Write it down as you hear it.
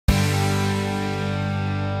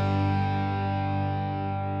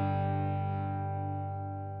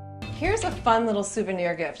Here's a fun little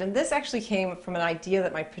souvenir gift, and this actually came from an idea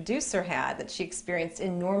that my producer had that she experienced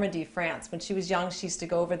in Normandy, France. When she was young, she used to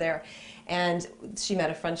go over there, and she met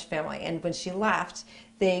a French family, and when she left,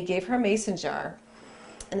 they gave her a mason jar,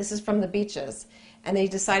 and this is from the beaches, and they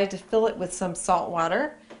decided to fill it with some salt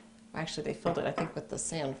water. Actually, they filled it, I think, with the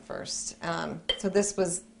sand first. So this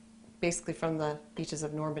was basically from the beaches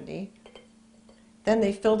of Normandy. Then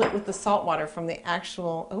they filled it with the salt water from the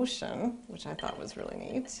actual ocean, which I thought was really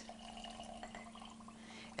neat.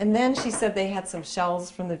 And then she said they had some shells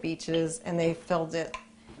from the beaches, and they filled it,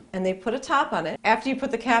 and they put a top on it. After you put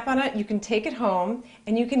the cap on it, you can take it home,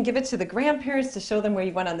 and you can give it to the grandparents to show them where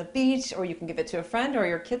you went on the beach, or you can give it to a friend, or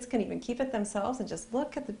your kids can even keep it themselves and just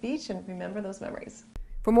look at the beach and remember those memories.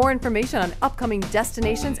 For more information on upcoming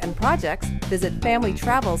destinations and projects, visit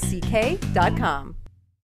FamilyTravelsCK.com.